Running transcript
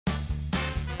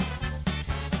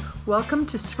Welcome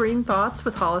to Screen Thoughts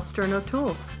with Hollister and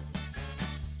O'Toole.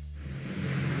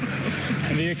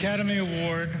 And the Academy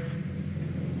Award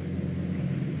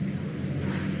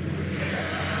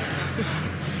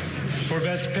for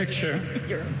Best Picture.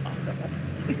 You're impossible.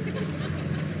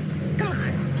 Come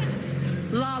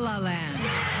on. La La Land.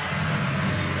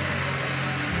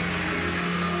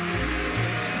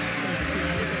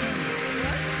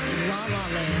 La La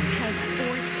Land has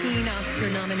 14 Oscar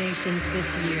nominations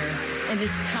this year and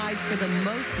is tied for the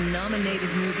most nominated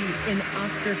movie in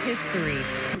Oscar history.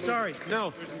 I'm sorry.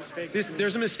 No.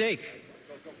 There's a mistake.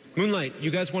 Moonlight, you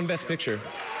guys won Best Picture.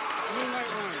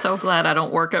 So glad I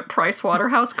don't work at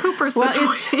PricewaterhouseCoopers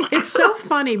this week. It's so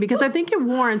funny because I think it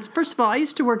warrants, first of all, I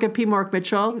used to work at P. Mark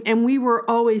Mitchell, and we were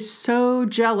always so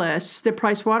jealous that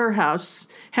Pricewaterhouse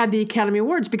had the Academy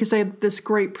Awards because they had this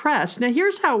great press. Now,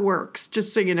 here's how it works,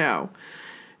 just so you know.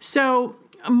 So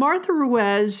Martha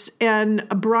Ruiz and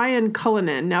Brian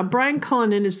Cullinan. Now, Brian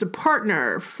Cullinan is the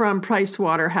partner from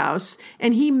Pricewaterhouse,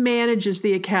 and he manages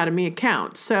the Academy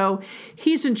account. So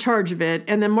he's in charge of it,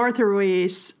 and then Martha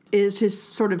Ruiz is his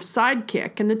sort of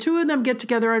sidekick. And the two of them get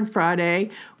together on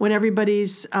Friday when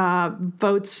everybody's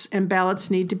votes and ballots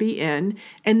need to be in,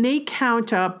 and they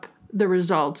count up the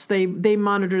results. They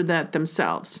monitor that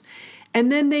themselves.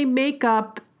 And then they make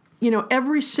up,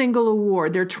 every single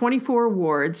award. There are 24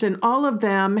 awards, and all of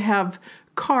them have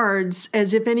cards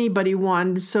as if anybody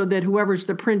won so that whoever's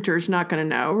the printer is not going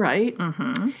to know, right?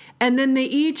 Mm-hmm. And then they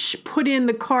each put in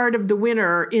the card of the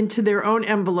winner into their own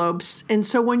envelopes. And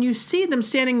so when you see them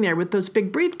standing there with those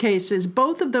big briefcases,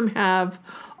 both of them have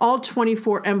all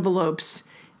 24 envelopes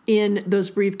in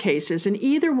those briefcases. And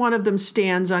either one of them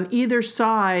stands on either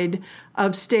side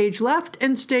of stage left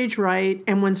and stage right.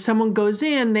 And when someone goes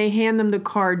in, they hand them the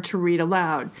card to read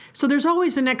aloud. So there's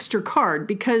always an extra card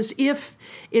because if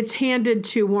it's handed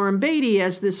to Warren Beatty,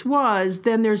 as this was,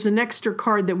 then there's an extra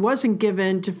card that wasn't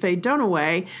given to Faye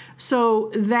Dunaway.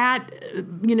 So that,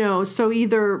 so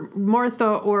either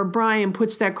Martha or Brian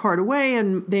puts that card away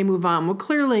and they move on. Well,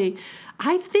 clearly,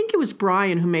 I think it was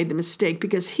Brian who made the mistake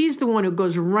because he's the one who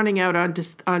goes running out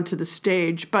onto the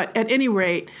stage. But at any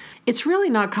rate, it's really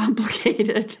not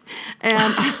complicated.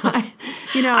 And,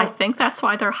 I think that's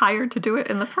why they're hired to do it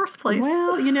in the first place.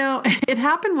 Well, it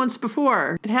happened once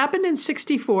before. It happened in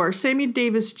 1964. Sammy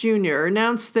Davis Jr.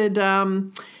 announced that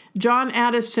John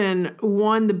Addison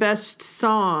won the best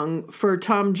song for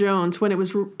Tom Jones when it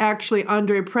was actually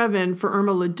Andre Previn for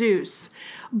Irma La Douce.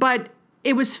 But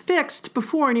it was fixed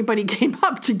before anybody came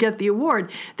up to get the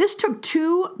award. This took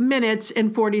 2 minutes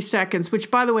and 40 seconds, which,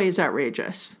 by the way, is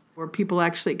outrageous, where people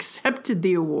actually accepted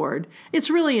the award. It's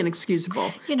really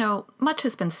inexcusable. Much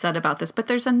has been said about this, but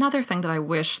there's another thing that I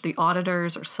wish the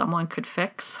auditors or someone could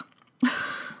fix.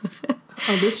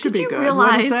 Oh, this should be good. Realize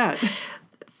what is that?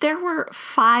 There were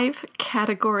 5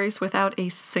 categories without a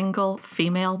single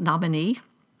female nominee.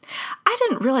 I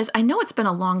didn't realize, I know it's been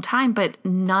a long time, but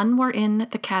none were in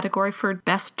the category for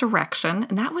Best Direction,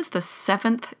 and that was the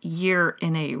 7th year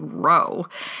in a row.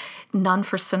 None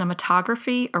for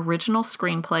cinematography, original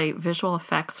screenplay, visual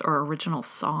effects, or original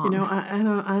song. I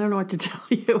don't know what to tell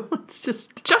you. It's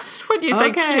just when you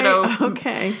think,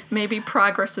 okay, maybe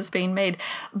progress is being made.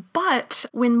 But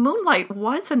when Moonlight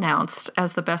was announced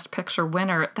as the Best Picture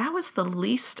winner, that was the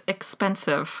least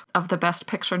expensive of the Best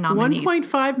Picture nominees.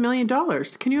 $1.5 million.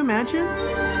 Can you imagine?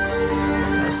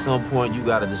 At some point, you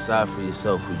got to decide for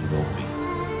yourself who you're going to be.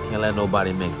 Can't let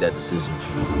nobody make that decision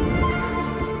for you.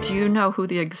 Do you know who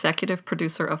the executive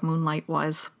producer of Moonlight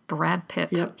was? Brad Pitt.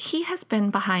 Yep. He has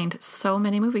been behind so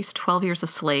many movies. 12 Years a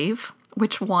Slave,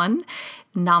 which won.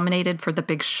 Nominated for The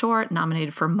Big Short,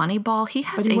 nominated for Moneyball. He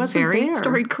has a very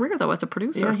storied career, though, as a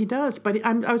producer. Yeah, he does. But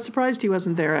I was surprised he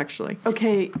wasn't there, actually.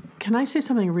 Okay, can I say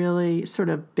something really sort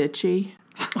of bitchy?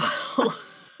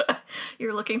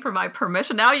 You're looking for my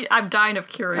permission. Now I'm dying of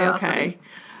curiosity.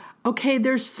 Okay,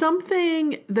 there's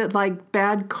something that like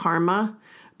bad karma.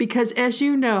 Because as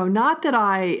you know, not that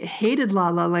I hated La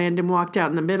La Land and walked out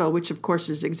in the middle, which of course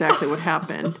is exactly what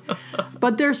happened,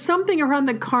 but there's something around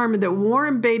the karma that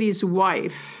Warren Beatty's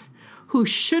wife, who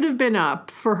should have been up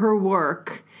for her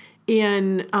work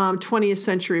in 20th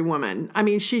Century Woman. I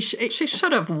mean, she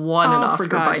should have won an Oscar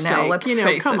by now. Let's face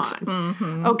it. Come on.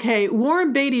 Mm-hmm. Okay,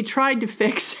 Warren Beatty tried to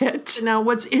fix it. Now,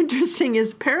 what's interesting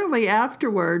is apparently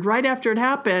afterward, right after it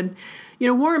happened,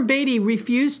 Warren Beatty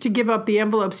refused to give up the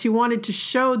envelopes. He wanted to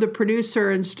show the producer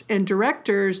and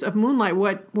directors of Moonlight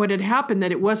what had happened,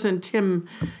 that it wasn't him,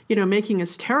 making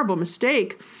this terrible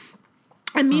mistake.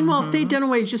 And meanwhile, Faye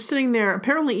Dunaway is just sitting there,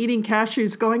 apparently eating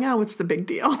cashews, going, "Oh, what's the big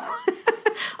deal?"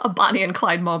 A Bonnie and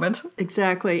Clyde moment.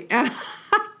 Exactly. And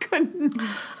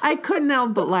I couldn't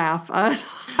help but laugh.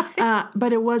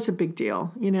 But it was a big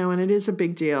deal, and it is a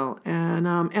big deal. And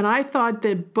I thought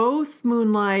that both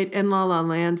Moonlight and La La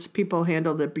Land's people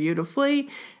handled it beautifully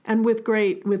and with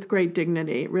great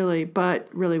dignity, really, but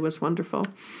really was wonderful.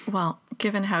 Well,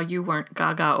 given how you weren't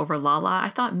gaga over Lala, I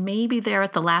thought maybe there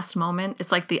at the last moment,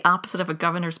 it's like the opposite of a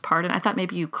governor's pardon. I thought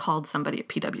maybe you called somebody at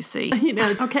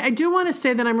PwC. Okay, I do want to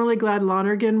say that I'm really glad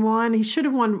Lonergan won. He should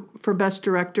have won for Best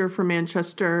Director for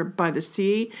Manchester by the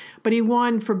Sea, but he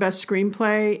won for Best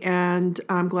Screenplay, and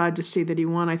I'm glad to see that he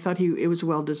won. I thought it was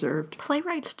well-deserved.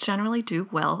 Playwrights generally do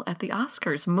well at the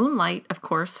Oscars. Moonlight, of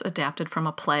course, adapted from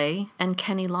a play, and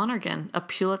Kenny Lonergan, a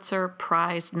Pulitzer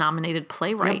Prize-nominated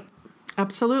playwright. Yep.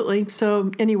 Absolutely.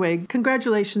 So anyway,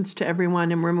 congratulations to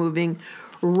everyone, and we're moving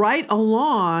right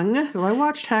along. So I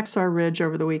watched Hacksaw Ridge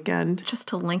over the weekend. Just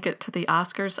to link it to the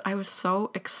Oscars, I was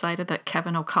so excited that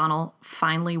Kevin O'Connell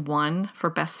finally won for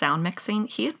Best Sound Mixing.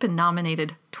 He had been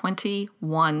nominated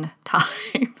 21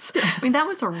 times. I mean, that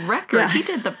was a record. Yeah. He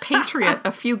did The Patriot,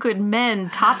 A Few Good Men,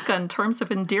 Top Gun, Terms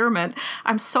of Endearment.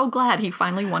 I'm so glad he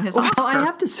finally won his Oscar. Well, I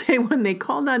have to say, when they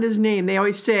called out his name, they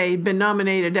always say he'd been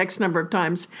nominated X number of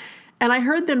times. And I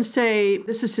heard them say,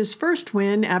 this is his first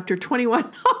win after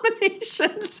 21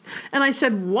 nominations. And I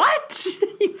said, what?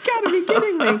 You gotta be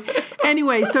kidding me.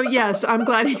 Anyway, so yes, I'm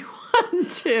glad he won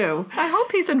too. I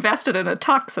hope he's invested in a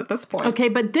tux at this point. Okay,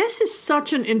 but this is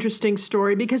such an interesting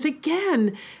story because,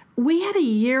 again, we had a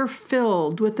year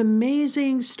filled with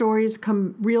amazing stories,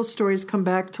 real stories come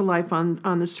back to life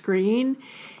on the screen.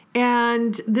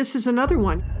 And this is another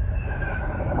one.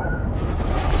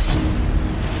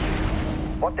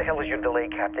 What the hell is your delay,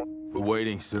 Captain? We're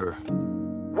waiting, sir.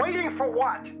 Waiting for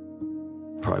what?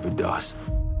 Private Doss.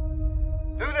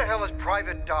 Who the hell is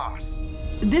Private Doss?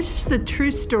 This is the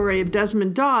true story of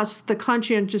Desmond Doss, the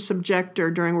conscientious objector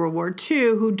during World War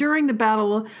II, who during the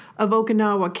Battle of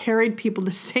Okinawa carried people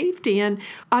to safety. And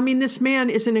I mean, this man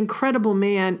is an incredible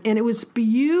man, and it was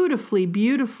beautifully,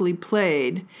 beautifully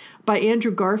played by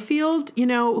Andrew Garfield,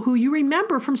 who you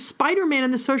remember from Spider-Man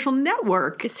and the Social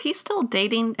Network. Is he still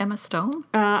dating Emma Stone?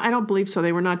 I don't believe so.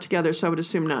 They were not together, so I would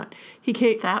assume not.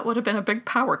 That would have been a big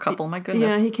power couple, my goodness.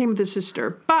 Yeah, he came with his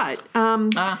sister. But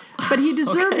he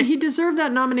deserved okay. He deserved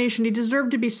that nomination. He deserved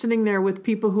to be sitting there with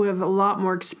people who have a lot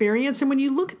more experience. And when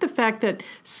you look at the fact that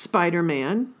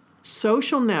Spider-Man,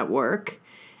 Social Network,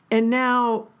 and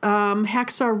now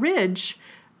Hacksaw Ridge,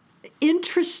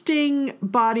 interesting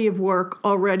body of work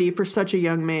already for such a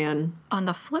young man. On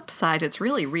the flip side, it's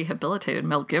really rehabilitated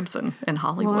Mel Gibson in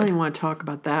Hollywood. Well, I didn't want to talk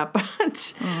about that,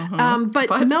 but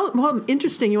Mel. Well,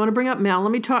 interesting. You want to bring up Mel?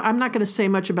 Let me talk. I'm not going to say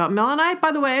much about Mel. And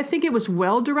by the way, I think it was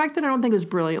well directed. I don't think it was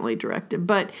brilliantly directed.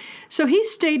 But so he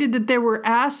stated that there were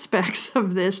aspects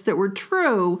of this that were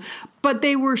true, but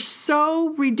they were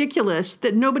so ridiculous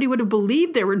that nobody would have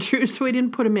believed they were true, so he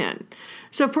didn't put them in.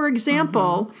 So, for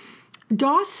example.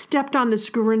 Doss stepped on this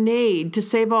grenade to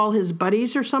save all his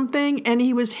buddies or something, and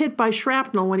he was hit by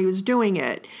shrapnel when he was doing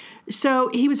it. So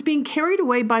he was being carried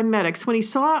away by medics when he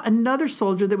saw another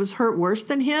soldier that was hurt worse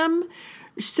than him.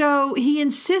 So he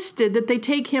insisted that they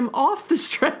take him off the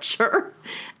stretcher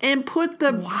and put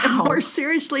the more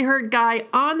seriously hurt guy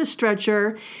on the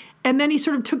stretcher. And then he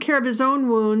sort of took care of his own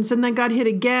wounds and then got hit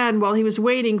again while he was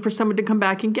waiting for someone to come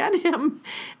back and get him.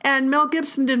 And Mel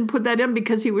Gibson didn't put that in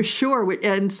because he was sure,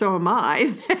 and so am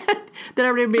I, that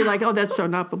everybody would be like, oh, that's so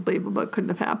not believable. It couldn't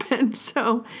have happened.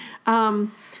 So, and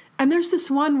there's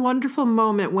this one wonderful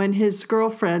moment when his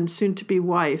girlfriend, soon-to-be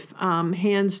wife,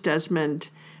 hands Desmond,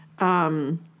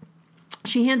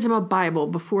 she hands him a Bible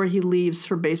before he leaves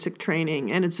for basic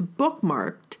training, and it's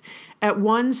bookmarked at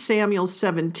 1 Samuel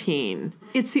 17.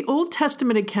 It's the Old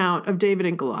Testament account of David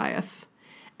and Goliath.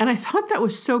 And I thought that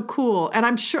was so cool. And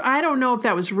I don't know if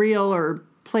that was real or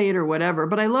played or whatever,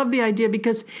 but I love the idea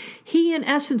because he, in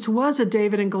essence, was a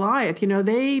David and Goliath.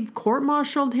 They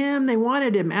court-martialed him. They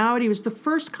wanted him out. He was the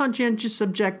first conscientious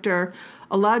objector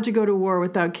allowed to go to war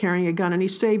without carrying a gun. And he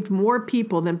saved more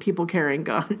people than people carrying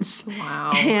guns.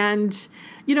 Wow. And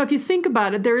if you think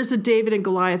about it, there is a David and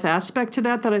Goliath aspect to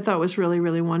that I thought was really,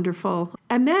 really wonderful.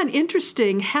 And then,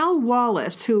 interesting, Hal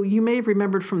Wallace, who you may have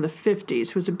remembered from the 50s,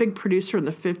 who was a big producer in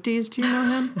the 50s. Do you know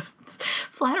him? It's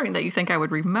flattering that you think I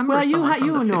would remember someone from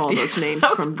the 50s. Well, you know all those names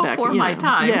that from was back. Before my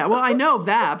time. Yeah, well, I know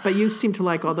that, but you seem to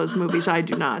like all those movies. I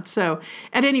do not. So,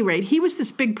 at any rate, he was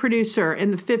this big producer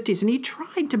in the 50s, and he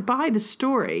tried to buy the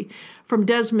story from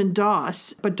Desmond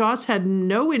Doss, but Doss had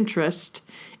no interest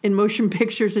in motion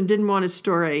pictures and didn't want his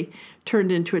story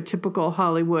turned into a typical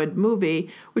Hollywood movie,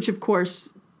 which, of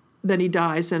course, then he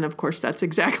dies. And, of course, that's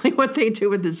exactly what they do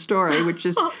with his story, which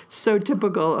is so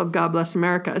typical of God Bless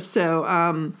America. So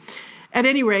at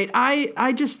any rate,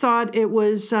 I just thought it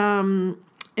was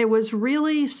It was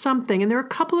really something. And there are a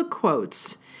couple of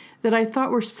quotes that I thought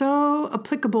were so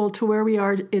applicable to where we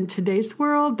are in today's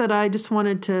world that I just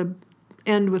wanted to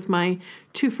end with my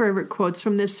two favorite quotes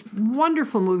from this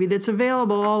wonderful movie that's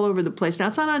available all over the place. Now,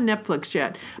 it's not on Netflix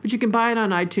yet, but you can buy it on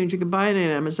iTunes. You can buy it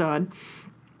on Amazon.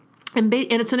 And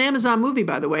it's an Amazon movie,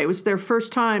 by the way. It was their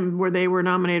first time where they were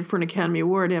nominated for an Academy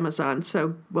Award, Amazon.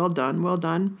 So well done, well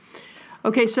done.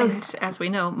 Okay, so... And as we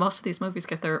know, most of these movies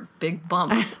get their big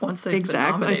bump once they've been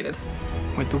nominated.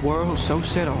 With the world so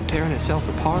set on tearing itself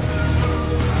apart,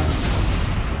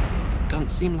 doesn't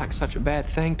seem like such a bad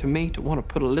thing to me to want to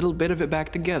put a little bit of it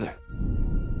back together.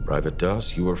 Private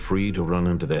Doss, you are free to run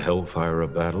into the hellfire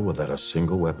of battle without a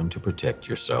single weapon to protect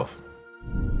yourself.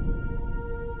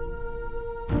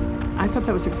 I thought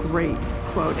that was a great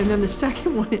quote. And then the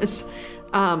second one is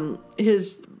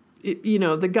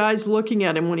the guy's looking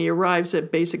at him when he arrives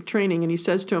at basic training, and he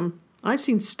says to him, I've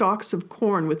seen stalks of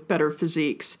corn with better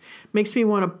physiques. Makes me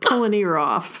want to pull an ear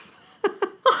off.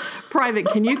 Private,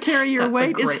 can you carry your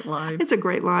weight? That's a great line. It's a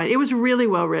great line. It was really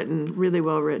well written, really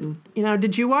well written.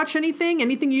 Did you watch anything?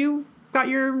 Anything you got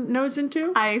your nose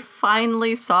into? I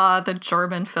finally saw the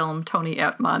German film Toni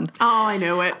Erdmann. Oh, I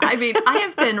know it. I mean, I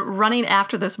have been running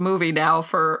after this movie now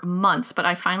for months, but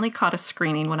I finally caught a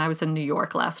screening when I was in New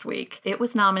York last week. It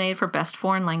was nominated for Best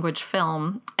Foreign Language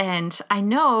Film, and I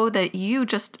know that you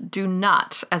just do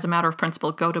not, as a matter of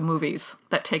principle, go to movies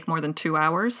that take more than 2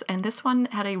 hours, and this one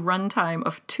had a runtime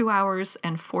of 2 hours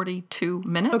and 42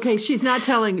 minutes. Okay, she's not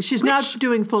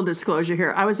doing full disclosure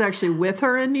here. I was actually with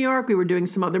her in New York. We were doing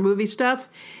some other movie stuff.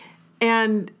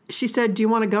 And she said, do you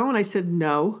want to go? And I said,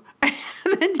 no.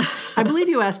 And I believe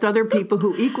you asked other people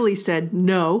who equally said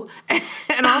no.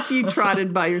 And off you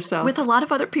trotted by yourself. With a lot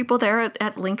of other people there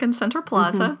at Lincoln Center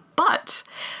Plaza. Mm-hmm. But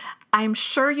I'm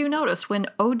sure you noticed when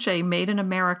OJ Made in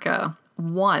America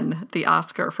won the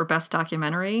Oscar for Best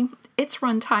Documentary, its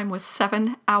runtime was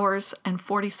 7 hours and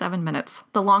 47 minutes,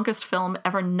 the longest film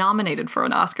ever nominated for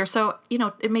an Oscar. So,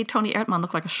 it made Toni Erdmann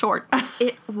look like a short.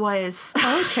 It was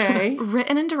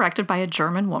written and directed by a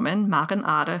German woman, Maren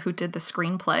Ade, who did the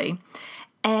screenplay.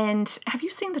 And have you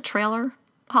seen the trailer,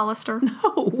 Hollister?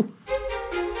 No.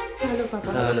 Hallo,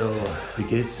 Papa. Hallo, wie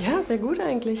geht's? Ja, sehr gut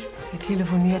eigentlich. Sie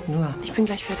telefoniert nur. Ich bin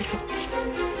gleich fertig.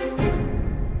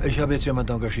 Ich habe jetzt jemand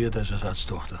engagiert als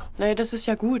Ersatztochter. Naja, das ist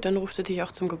ja gut. Dann ruft sie dich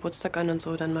auch zum Geburtstag an und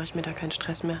so. Dann mache ich mir da keinen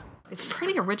Stress mehr. It's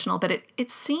pretty original, but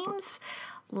it seems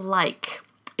like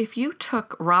if you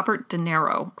took Robert De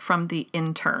Niro from The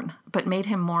Intern, but made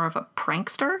him more of a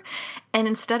prankster, and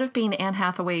instead of being Anne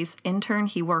Hathaway's intern,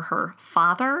 he were her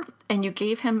father, and you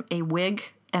gave him a wig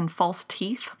and false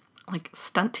teeth, like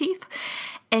stunt teeth,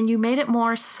 and you made it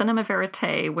more cinema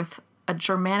verite with a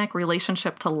Germanic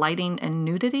relationship to lighting and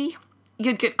nudity,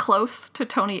 you'd get close to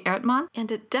Toni Erdmann.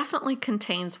 And it definitely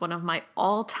contains one of my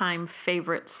all-time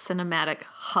favorite cinematic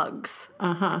hugs.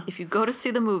 Uh-huh. If you go to see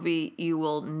the movie, you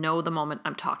will know the moment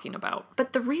I'm talking about.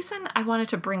 But the reason I wanted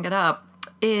to bring it up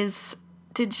is,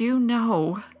 did you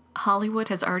know Hollywood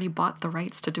has already bought the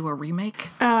rights to do a remake?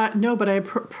 No, but I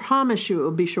promise you it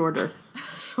will be shorter.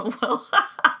 Well,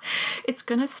 it's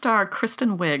going to star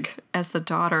Kristen Wiig as the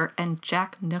daughter and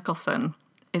Jack Nicholson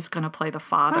is going to play the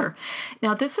father. Oh.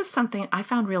 Now, this is something I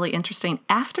found really interesting.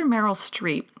 After Meryl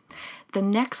Streep, the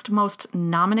next most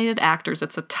nominated actors,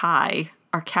 it's a tie,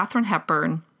 are Katharine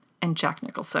Hepburn and Jack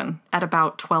Nicholson at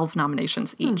about 12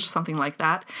 nominations each, something like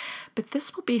that. But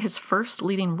this will be his first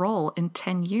leading role in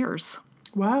 10 years.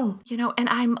 Wow. And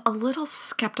I'm a little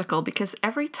skeptical because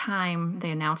every time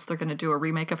they announce they're going to do a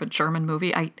remake of a German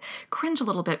movie, I cringe a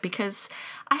little bit because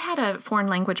I had a foreign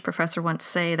language professor once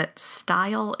say that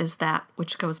style is that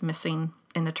which goes missing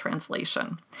in the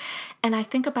translation. And I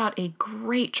think about a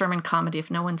great German comedy, if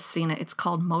no one's seen it, it's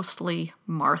called Mostly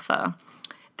Martha.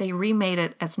 They remade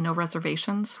it as No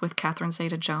Reservations with Catherine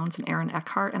Zeta-Jones and Aaron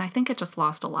Eckhart, and I think it just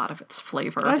lost a lot of its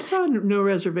flavor. I saw No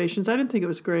Reservations. I didn't think it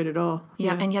was great at all.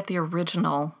 Yeah, and yet the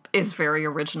original is very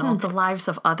original. The Lives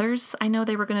of Others, I know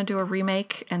they were going to do a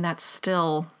remake, and that's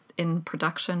still in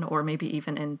production or maybe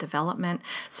even in development.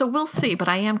 So we'll see, but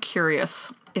I am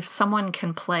curious if someone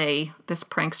can play this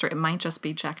prankster. It might just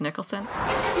be Jack Nicholson.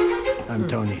 I'm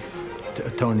Toni.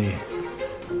 Toni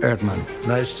Erdmann.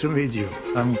 Nice to meet you.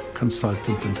 I'm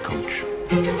consultant and coach.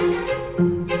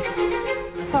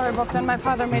 Sorry, Bogdan, my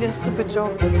father made a stupid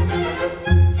joke.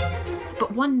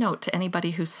 But one note to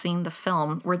anybody who's seen the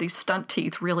film, where these stunt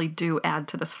teeth really do add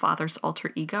to this father's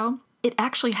alter ego. it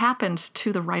actually happened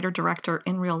to the writer-director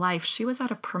in real life. She was at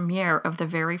a premiere of the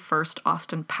very first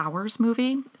Austin Powers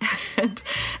movie. And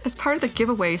as part of the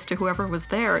giveaways to whoever was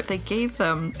there, they gave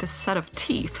them this set of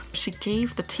teeth. She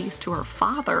gave the teeth to her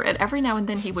father, and every now and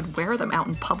then he would wear them out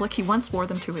in public. He once wore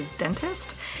them to his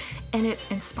dentist. And it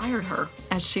inspired her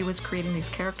as she was creating these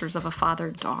characters of a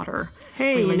father-daughter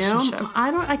relationship.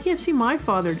 I can't see my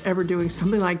father ever doing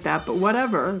something like that, but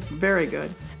whatever. Very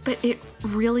good. But it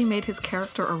really made his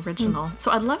character original.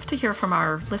 So I'd love to hear from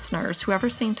our listeners.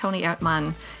 Whoever's seen Toni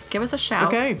Erdmann, give us a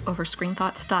shout over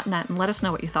screenthoughts.net and let us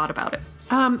know what you thought about it.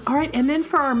 All right, and then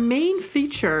for our main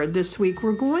feature this week,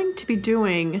 we're going to be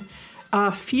doing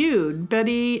Feud,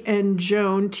 Bette and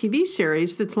Joan TV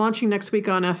series that's launching next week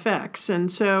on FX.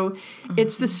 And so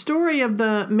it's the story of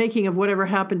the making of Whatever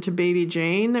Happened to Baby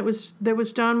Jane that was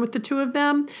done with the two of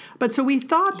them. But so we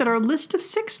thought that our list of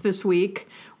 6 this week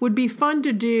would be fun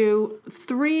to do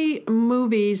 3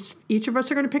 movies. Each of us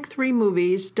are going to pick 3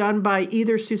 movies done by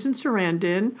either Susan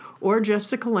Sarandon or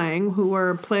Jessica Lange, who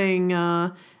are playing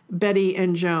Bette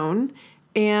and Joan,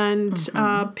 and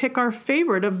pick our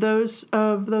favorite of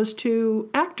those 2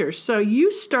 actors. So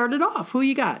you started off. Who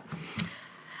you got?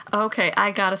 Okay, I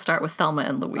got to start with Thelma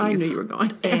and Louise. I knew you were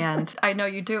going. And I know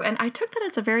you do. And I took that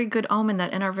as a very good omen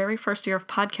that in our very first year of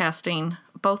podcasting,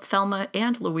 both Thelma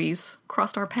and Louise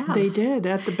crossed our paths. They did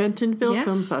at the Bentonville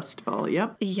Film Festival.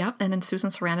 Yep. And then Susan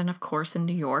Sarandon, of course, in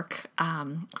New York.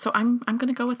 So I'm going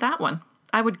to go with that one.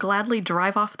 I would gladly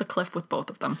drive off the cliff with both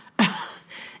of them.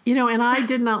 And I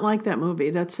did not like that movie.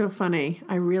 That's so funny.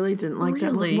 I really didn't like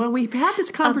that movie. Well, we've had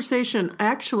this conversation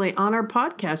actually on our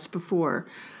podcast before.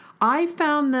 I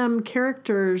found them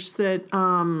characters that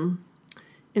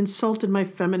insulted my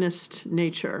feminist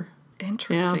nature.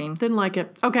 Interesting. Yeah, didn't like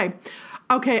it. Okay,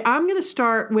 I'm going to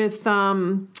start with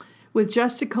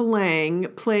Jessica Lange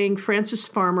playing Frances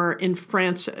Farmer in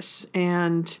Frances.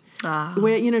 And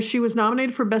she was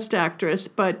nominated for Best Actress,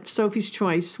 but Sophie's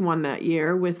Choice won that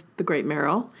year with the great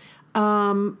Meryl.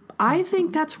 I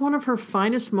think that's one of her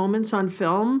finest moments on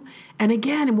film. And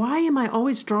again, why am I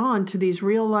always drawn to these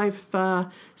real life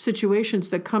situations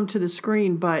that come to the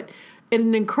screen? But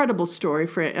an incredible story.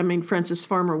 Frances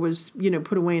Farmer was,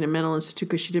 put away in a mental institute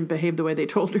because she didn't behave the way they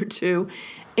told her to,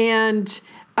 and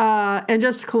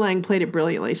Jessica Lange played it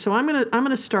brilliantly. So I'm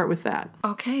gonna start with that.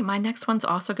 Okay, my next one's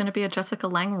also going to be a Jessica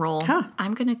Lange role.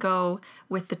 I'm going to go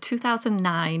with the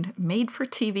 2009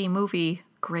 made-for-TV movie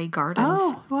Grey Gardens.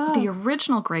 Oh, wow. The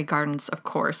original Grey Gardens, of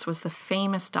course, was the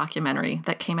famous documentary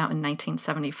that came out in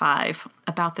 1975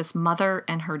 about this mother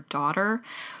and her daughter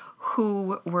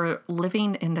who were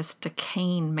living in this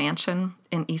decaying mansion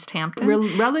in East Hampton.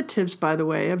 Relatives, by the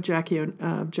way, of Jackie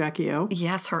O.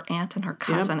 Yes, her aunt and her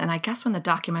cousin. Yep. And I guess when the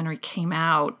documentary came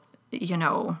out,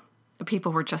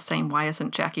 people were just saying, why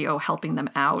isn't Jackie O helping them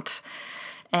out?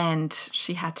 And did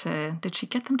she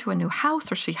get them to a new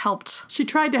house, or she helped? She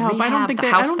tried to help. I don't think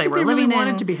they really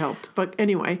wanted to be helped, but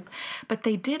anyway. But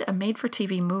they did a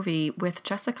made-for-TV movie with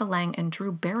Jessica Lange and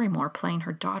Drew Barrymore playing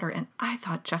her daughter, and I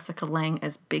thought Jessica Lange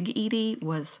as Big Edie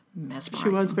was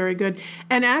mesmerizing. She was very good.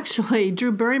 And actually,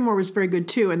 Drew Barrymore was very good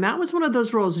too, and that was one of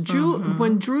those roles.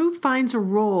 When Drew finds a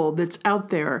role that's out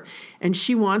there and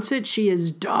she wants it, she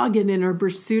is dogged in her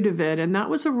pursuit of it, and that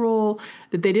was a role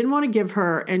that they didn't want to give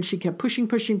her, and she kept pushing,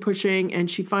 and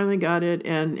she finally got it,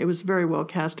 and it was very well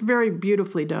cast, very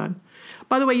beautifully done.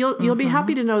 By the way, you'll be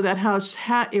happy to know that house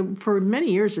for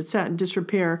many years it sat in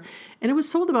disrepair, and it was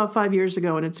sold about 5 years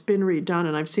ago, and it's been redone,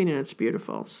 and I've seen it. It's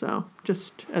beautiful. So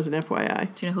just as an FYI.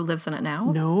 Do you know who lives in it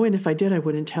now? No, and if I did, I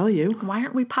wouldn't tell you. Why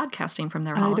aren't we podcasting from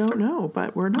there, Hollister? I don't know,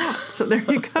 but we're not. So there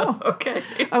you go. Okay.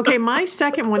 Okay, my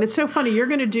second one. It's so funny. Are you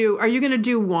going to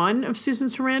do one of Susan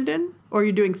Sarandon, or are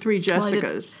you doing 3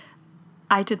 Jessicas?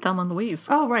 I did Thelma and Louise.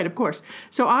 Oh, right, of course.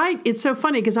 So it's so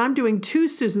funny because I'm doing 2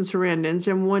 Susan Sarandons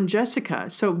and 1 Jessica.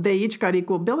 So they each got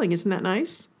equal billing. Isn't that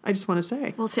nice? I just want to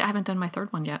say. Well, see, I haven't done my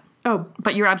third one yet. Oh.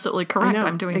 But you're absolutely correct.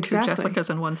 I'm doing exactly. 2 Jessicas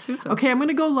and 1 Susan. Okay, I'm going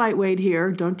to go lightweight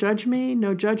here. Don't judge me.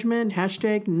 No judgment.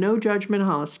 # no judgment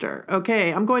Hollister.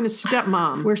 Okay, I'm going to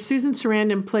Stepmom, where Susan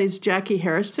Sarandon plays Jackie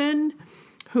Harrison,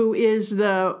 who is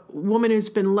the woman who's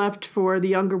been left for the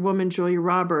younger woman, Julia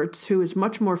Roberts, who is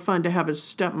much more fun to have as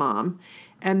stepmom.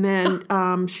 And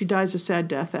then she dies a sad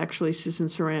death, actually, Susan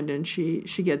Sarandon.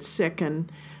 She gets sick and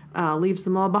leaves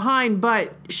them all behind.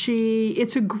 But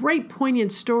it's a great,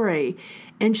 poignant story.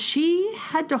 And she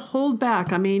had to hold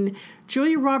back. I mean,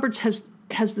 Julia Roberts has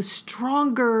the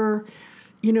stronger,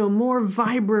 more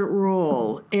vibrant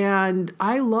role. And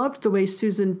I loved the way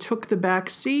Susan took the back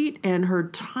seat, and her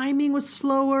timing was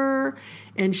slower,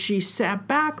 and she sat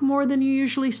back more than you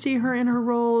usually see her in her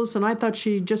roles. And I thought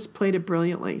she just played it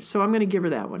brilliantly. So I'm going to give her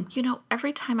that one.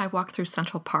 Every time I walk through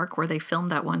Central Park where they filmed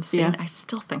that one scene, I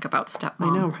still think about Stepmom.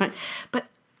 I know, right? But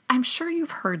I'm sure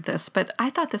you've heard this, but I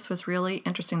thought this was really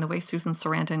interesting the way Susan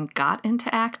Sarandon got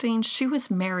into acting. She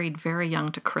was married very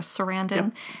young to Chris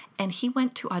Sarandon, and he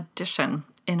went to audition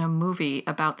in a movie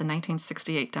about the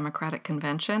 1968 Democratic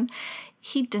Convention.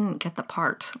 He didn't get the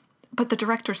part, but the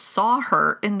director saw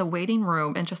her in the waiting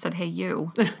room and just said, "Hey,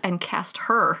 you," and cast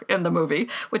her in the movie,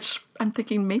 which I'm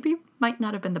thinking maybe might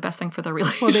not have been the best thing for their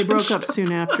relationship. Well, they broke up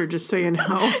soon after, just so you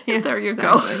know. There you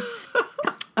go.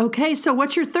 Okay, so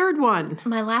what's your third one?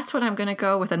 My last one, I'm going to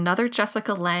go with another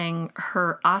Jessica Lange,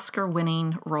 her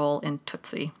Oscar-winning role in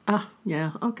Tootsie.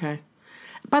 Yeah, okay.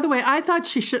 By the way, I thought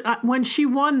she should, when she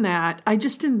won that, I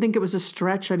just didn't think it was a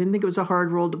stretch. I didn't think it was a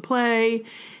hard role to play.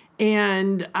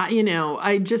 And,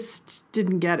 I just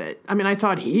didn't get it. I mean, I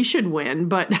thought he should win,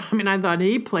 but, I thought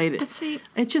he played it. But see,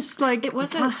 it just like... It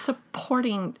was a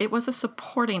supporting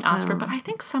Oscar, but I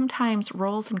think sometimes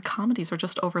roles in comedies are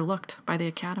just overlooked by the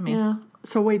Academy. Yeah.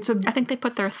 So wait, I think they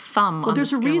put their thumb on the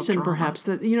scale of drama. There's a reason, perhaps,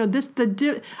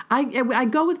 that, I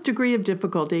go with degree of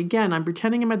difficulty. Again, I'm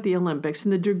pretending I'm at the Olympics,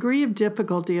 and the degree of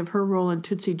difficulty of her role in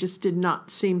Tootsie just did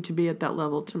not seem to be at that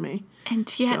level to me.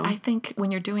 And yet, I think when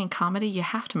you're doing comedy, you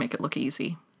have to make it look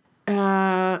easy.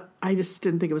 I just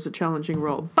didn't think it was a challenging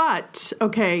role. But,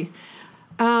 okay,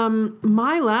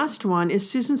 my last one is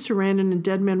Susan Sarandon in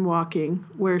Dead Men Walking,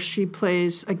 where she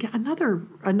plays, again,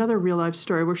 another real-life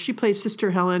story, where she plays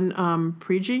Sister Helen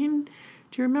Prejean.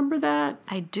 Do you remember that?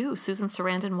 I do. Susan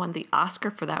Sarandon won the Oscar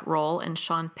for that role, and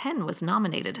Sean Penn was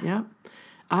nominated. Yeah.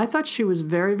 I thought she was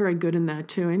very, very good in that,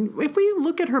 too. And if we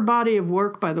look at her body of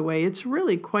work, by the way, it's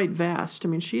really quite vast. I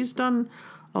mean, she's done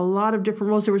a lot of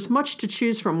different roles. There was much to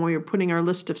choose from when we were putting our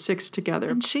list of 6 together.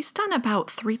 And she's done about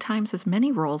 3 times as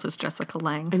many roles as Jessica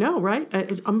Lange. I know, right?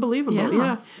 Unbelievable,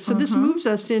 yeah. So this moves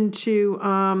us into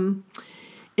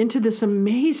this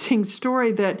amazing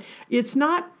story that it's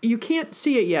not, you can't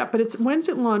see it yet, but when's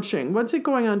it launching? When's it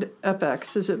going on to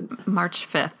FX? Is it March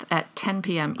 5th at 10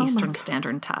 p.m. Eastern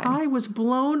Standard Time? I was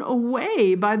blown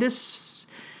away by this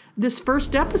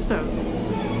first episode.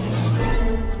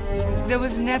 There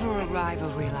was never a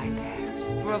rivalry like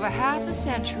theirs. For over half a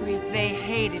century, they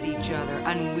hated each other,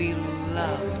 and we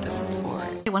loved them for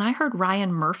it. When I heard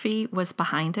Ryan Murphy was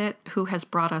behind it, who has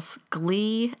brought us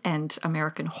Glee and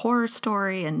American Horror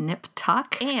Story and Nip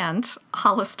Tuck and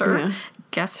Hollister,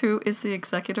 guess who is the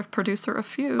executive producer of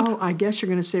Feud? Oh, I guess you're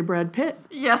going to say Brad Pitt.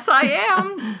 Yes, I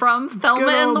am, from Thelma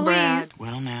and Louise. Brad.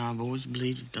 Well, now, I've always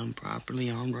believed if done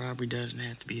properly, armed robbery doesn't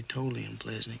have to be a totally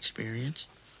unpleasant experience.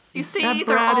 You see, that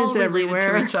they're Brad all is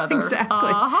everywhere. To each other.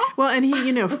 Exactly. Well, and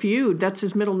he, Feud, that's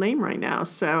his middle name right now.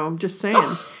 So I'm just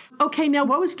saying. Okay, now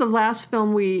what was the last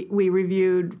film we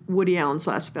reviewed? Woody Allen's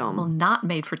last film. Well, not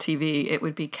made for TV. It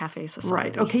would be Cafe Society.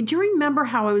 Right. Okay. Do you remember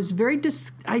how I was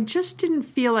I just didn't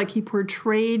feel like he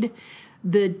portrayed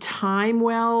the time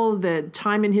well, the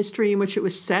time in history in which it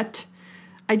was set.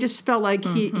 I just felt like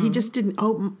he just didn't.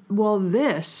 Oh, well,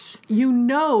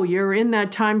 you're in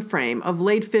that time frame of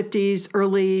late 50s,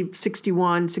 early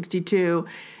 61, 62.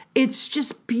 It's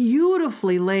just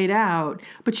beautifully laid out,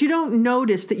 but you don't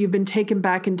notice that you've been taken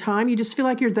back in time. You just feel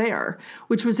like you're there,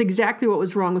 which was exactly what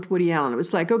was wrong with Woody Allen. It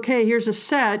was like, okay, here's a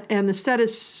set, and the set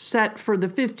is set for the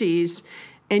 50s,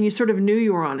 and you sort of knew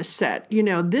you were on a set.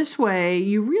 This way,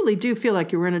 you really do feel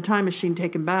like you were in a time machine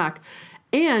taken back.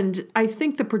 And I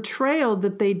think the portrayal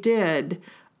that they did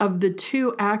of the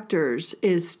two actors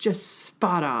is just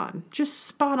spot on. Just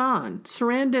spot on.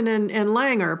 Sarandon and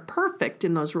Lange are perfect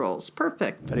in those roles.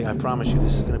 Perfect. Betty, I promise you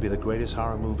this is going to be the greatest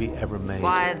horror movie ever made.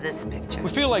 Why this picture? We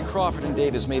feel like Crawford and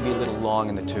Davis may be a little long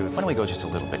in the tooth. Why don't we go just a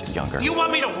little bit younger? You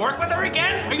want me to work with her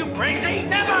again? Are you crazy?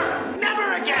 Never!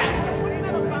 Never again!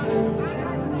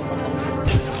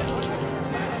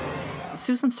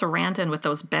 Susan Sarandon with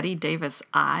those Bette Davis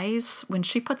eyes, when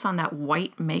she puts on that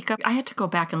white makeup, I had to go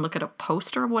back and look at a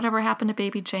poster of whatever happened to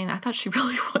Baby Jane. I thought she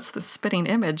really was the spitting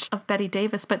image of Bette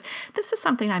Davis. But this is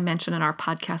something I mentioned in our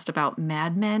podcast about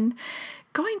Mad Men.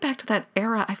 Going back to that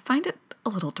era, I find it a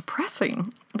little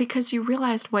depressing because you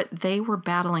realized what they were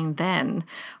battling then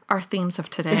are themes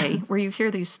of today, where you hear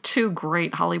these two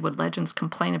great Hollywood legends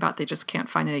complain about they just can't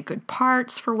find any good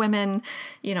parts for women,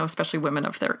 especially women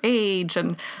of their age.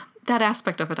 And that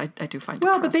aspect of it I do find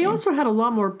well, depressing. but they also had a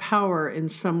lot more power in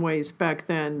some ways back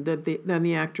then than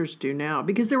the actors do now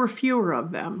because there were fewer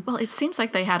of them. Well, it seems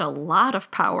like they had a lot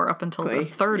of power up until the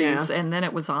 30s, and then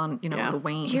it was on, the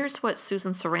wane. Here's what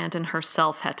Susan Sarandon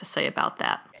herself had to say about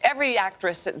that. Every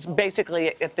actress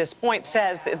basically at this point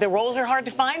says that the roles are hard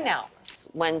to find now.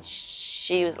 When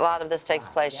a lot of this takes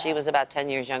place, she was about 10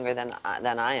 years younger than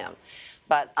I am.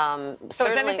 But so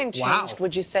has anything changed,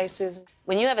 would you say, Susan?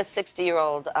 When you have a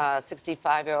 60-year-old,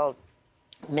 65-year-old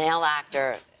male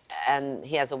actor and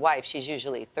he has a wife, she's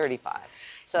usually 35.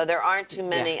 So there aren't too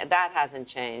many. Yeah. That hasn't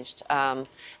changed. And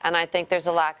I think there's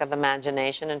a lack of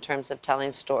imagination in terms of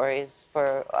telling stories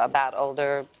about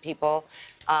older people.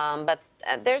 But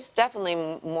there's definitely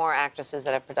more actresses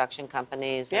that have production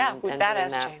companies. And that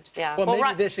has changed. Yeah. Well,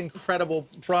 maybe this incredible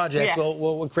project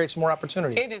will create some more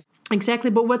opportunities. It is. Exactly.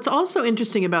 But what's also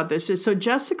interesting about this is, so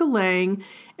Jessica Lange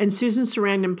and Susan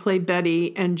Sarandon play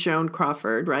Betty and Joan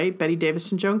Crawford, right? Bette Davis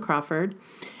and Joan Crawford.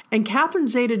 And Catherine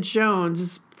Zeta-Jones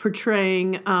is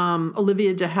portraying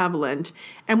Olivia de Havilland.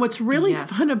 And what's really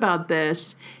fun about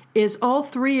this is all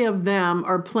three of them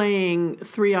are playing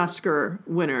 3 Oscar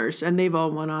winners, and they've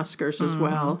all won Oscars as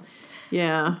well.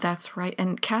 Yeah. That's right.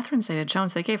 And Catherine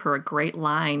Zeta-Jones, they gave her a great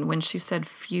line when she said,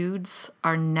 feuds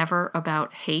are never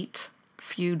about hate.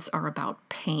 Feuds are about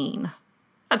pain.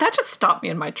 That just stopped me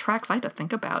in my tracks. I had to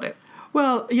think about it.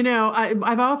 Well, I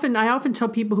often tell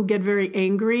people who get very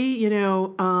angry,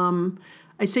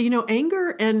 I say,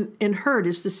 anger and hurt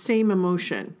is the same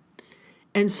emotion.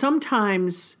 And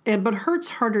sometimes, but hurt's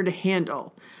harder to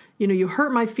handle. You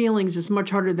hurt my feelings is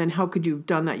much harder than how could you have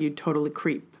done that, you totally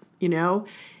creep,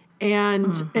 And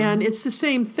it's the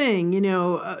same thing,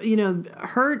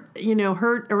 hurt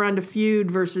around a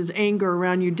feud versus anger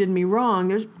around you did me wrong.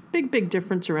 There's big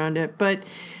difference around it. But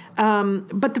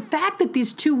the fact that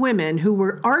these two women who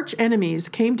were arch enemies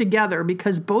came together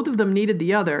because both of them needed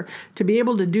the other to be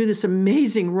able to do this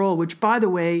amazing role, which, by the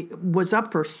way, was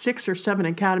up for 6 or 7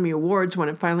 Academy Awards when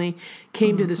it finally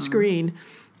came to the screen.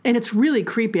 And it's really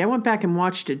creepy. I went back and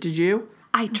watched it. Did you?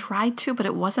 I tried to, but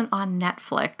it wasn't on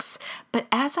Netflix. But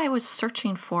as I was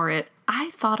searching for it,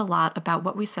 I thought a lot about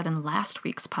what we said in last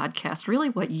week's podcast, really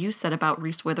what you said about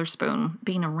Reese Witherspoon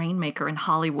being a rainmaker in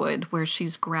Hollywood, where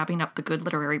she's grabbing up the good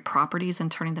literary properties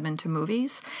and turning them into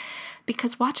movies.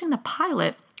 Because watching the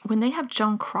pilot, when they have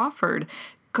Joan Crawford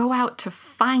go out to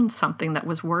find something that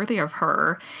was worthy of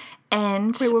her,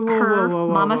 and her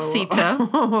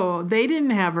Mamacita. They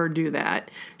didn't have her do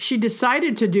that. She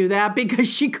decided to do that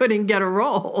because she couldn't get a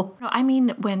role. I mean,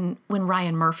 when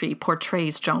Ryan Murphy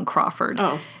portrays Joan Crawford,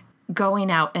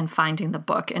 going out and finding the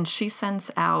book, and she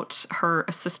sends out her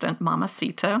assistant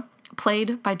Mamacita,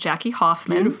 played by Jackie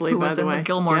Hoffman, who was in the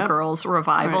Gilmore Girls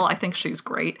revival. Right. I think she's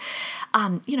great.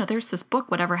 There's this book,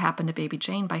 Whatever Happened to Baby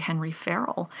Jane, by Henry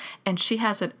Farrell, and she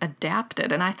has it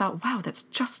adapted. And I thought, wow, that's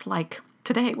just like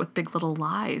today with Big Little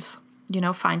Lies,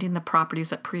 finding the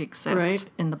properties that pre-exist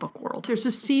in the book world. There's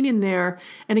a scene in there,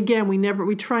 and again,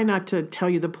 we try not to tell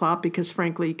you the plot because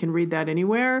frankly, you can read that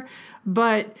anywhere,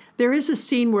 but there is a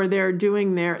scene where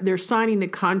they're signing the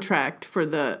contract for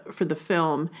the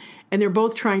film, and they're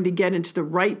both trying to get into the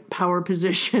right power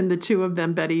position, the two of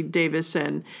them, Bette Davis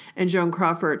and Joan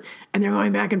Crawford, and they're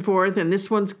going back and forth, and this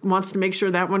one wants to make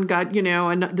sure that one got,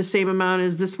 the same amount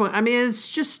as this one. I mean, it's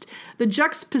just the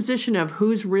juxtaposition of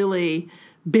who's really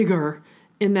bigger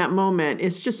in that moment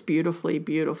is just beautifully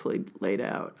laid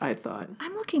out, I thought.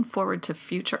 I'm looking forward to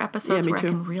future episodes where I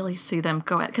can really see them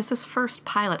go at, because this first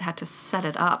pilot had to set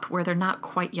it up where they're not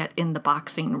quite yet in the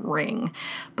boxing ring.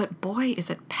 But boy, is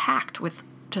it packed with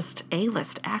just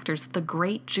A-list actors. The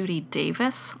great Judy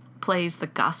Davis plays the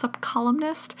gossip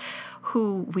columnist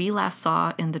who we last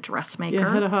saw in The Dressmaker.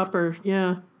 Yeah, Hedda Hopper,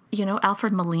 yeah.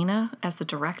 Alfred Molina as the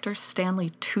director,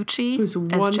 Stanley Tucci who's as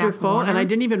wonderful, Jack Warner. And I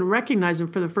didn't even recognize him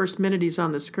for the first minute he's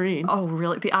on the screen. Oh,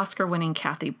 really? The Oscar-winning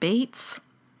Kathy Bates,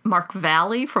 Mark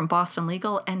Valley from Boston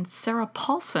Legal, and Sarah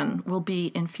Paulson will be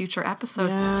in future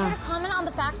episodes. Care to comment on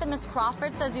the fact that Miss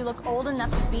Crawford says you look old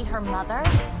enough to be her mother?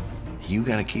 You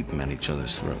gotta keep them at each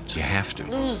other's throats. You have to.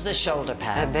 Lose the shoulder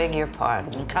pads. I beg your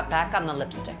pardon. And cut back on the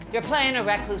lipstick. You're playing a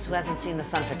recluse who hasn't seen the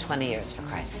sun for 20 years, for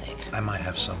Christ's sake. I might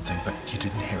have something, but you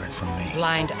didn't hear it from me.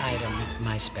 Blind item,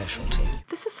 my specialty.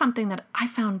 This is something that I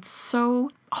found so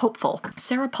hopeful.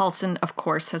 Sarah Paulson, of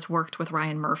course, has worked with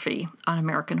Ryan Murphy on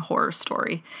American Horror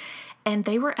Story. And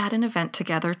they were at an event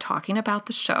together talking about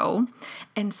the show,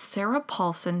 and Sarah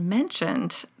Paulson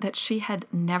mentioned that she had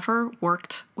never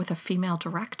worked with a female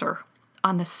director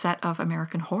on the set of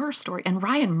American Horror Story. And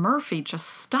Ryan Murphy just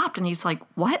stopped and he's like,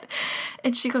 what?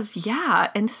 And she goes, yeah.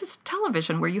 And this is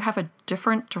television where you have a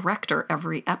different director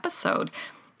every episode.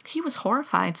 He was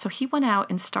horrified, so he went out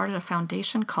and started a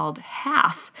foundation called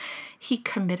HALF. He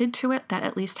committed to it that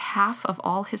at least half of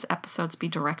all his episodes be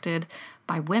directed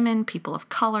by women, people of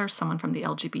color, someone from the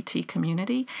LGBT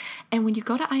community. And when you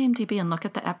go to IMDb and look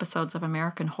at the episodes of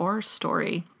American Horror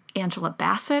Story, Angela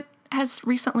Bassett has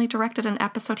recently directed an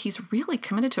episode he's really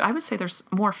committed to. I would say there's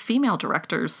more female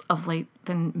directors of late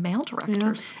than male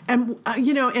directors. Yeah. And,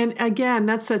 and again,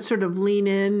 that's that sort of lean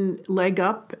in, leg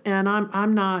up. And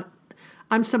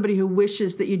I'm somebody who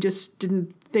wishes that you just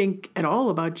didn't think at all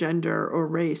about gender or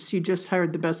race. You just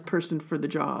hired the best person for the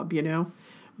job,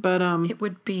 But it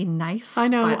would be nice. I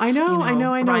know. Ryan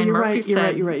You're Murphy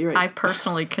right. You're right. I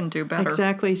personally can do better.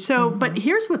 Exactly. So, but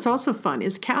here's what's also fun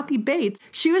is Kathy Bates.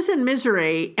 She was in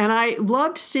Misery, and I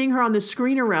loved seeing her on the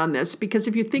screen around this because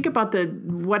if you think about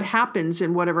what happens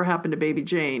in Whatever Happened to Baby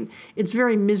Jane, it's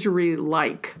very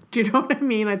Misery-like. Do you know what I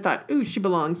mean? I thought, ooh, she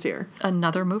belongs here.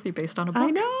 Another movie based on a book. I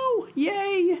know.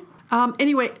 Yay.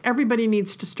 Anyway, everybody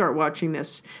needs to start watching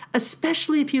this,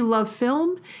 especially if you love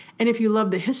film and if you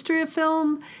love the history of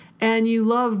film and you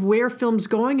love where film's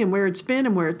going and where it's been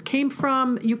and where it came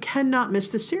from. You cannot miss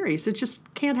the series. It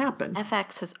just can't happen.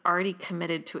 FX has already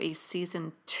committed to a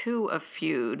season 2 of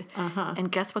Feud. And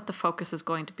guess what the focus is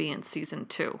going to be in season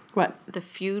 2? What? The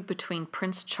feud between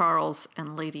Prince Charles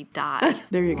and Lady Di.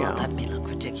 There you go. That may look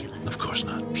ridiculous. Of course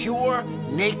not. Pure,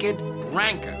 naked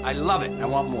rancor. I love it. I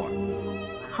want more.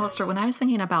 Hollister, when I was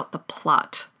thinking about the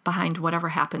plot behind Whatever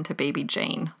Happened to Baby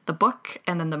Jane, the book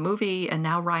and then the movie and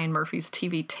now Ryan Murphy's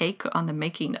TV take on the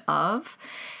making of,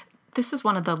 this is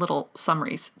one of the little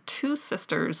summaries. 2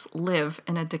 sisters live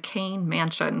in a decaying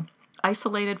mansion,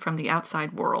 isolated from the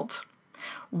outside world.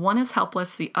 One is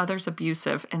helpless, the other's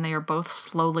abusive, and they are both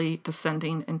slowly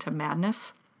descending into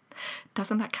madness.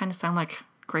 Doesn't that kind of sound like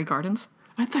Grey Gardens?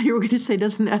 I thought you were going to say,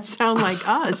 doesn't that sound like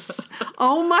us?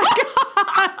 Oh my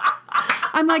God.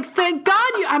 I'm like, thank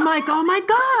God. I'm like, oh my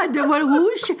God. Who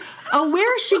is she? Oh,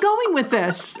 where is she going with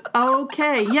this?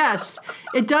 Okay, yes.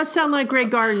 It does sound like Grey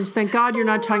Gardens. Thank God you're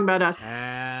not talking about us.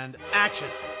 And action.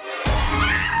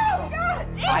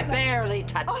 I barely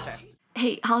touched her.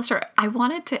 Hey, Hollister, I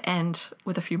wanted to end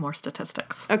with a few more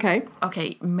statistics. Okay.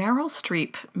 Okay, Meryl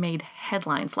Streep made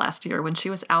headlines last year when she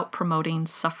was out promoting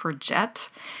Suffragette,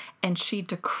 and she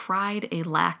decried a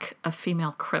lack of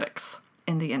female critics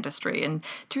in the industry. And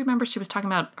do you remember she was talking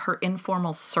about her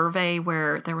informal survey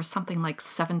where there was something like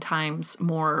 7 times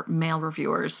more male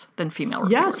reviewers than female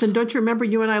reviewers? Yes, and don't you remember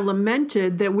you and I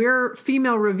lamented that we're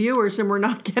female reviewers and we're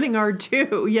not getting our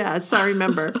due? Yes, I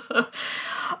remember.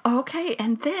 Okay,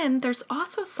 and then there's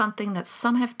also something that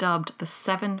some have dubbed the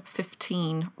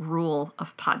 7-15 rule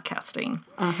of podcasting.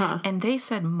 And they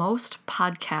said most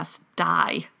podcasts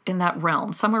die in that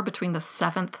realm, somewhere between the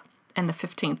 7th and the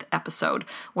 15th episode,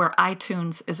 where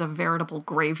iTunes is a veritable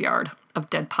graveyard of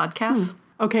dead podcasts.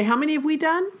 Okay, how many have we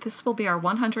done? This will be our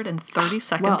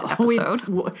 132nd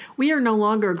episode. We are no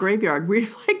longer a graveyard.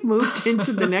 We've moved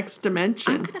into the next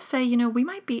dimension. I'm going to say, we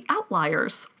might be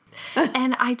outliers.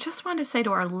 And I just want to say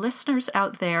to our listeners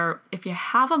out there, if you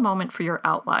have a moment for your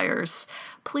outliers,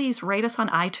 please rate us on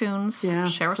iTunes,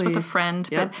 share us with a friend,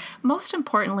 but most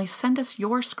importantly, send us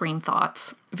your screen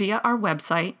thoughts via our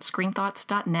website,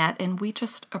 screenthoughts.net, and we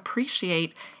just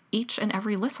appreciate each and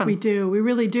every listen. We do. We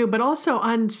really do. But also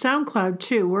on SoundCloud,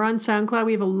 too. We're on SoundCloud.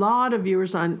 We have a lot of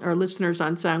listeners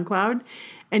on SoundCloud.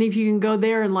 And if you can go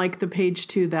there and like the page,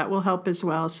 too, that will help as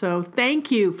well. So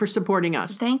thank you for supporting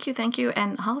us. Thank you.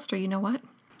 And Hollister, you know what?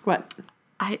 What?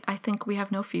 I think we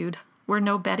have no feud. We're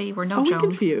no Bette. We're no Joan. We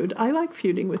can feud. I like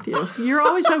feuding with you. You're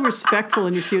always so respectful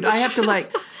in your feud. I have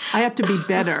to be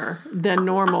better than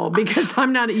normal because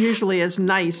I'm not usually as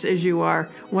nice as you are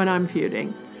when I'm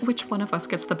feuding. Which one of us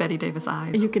gets the Bette Davis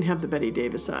eyes? You can have the Bette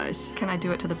Davis eyes. Can I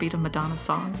do it to the beat of Madonna's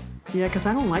song? Yeah, because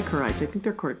I don't like her eyes. I think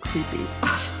they're quite creepy.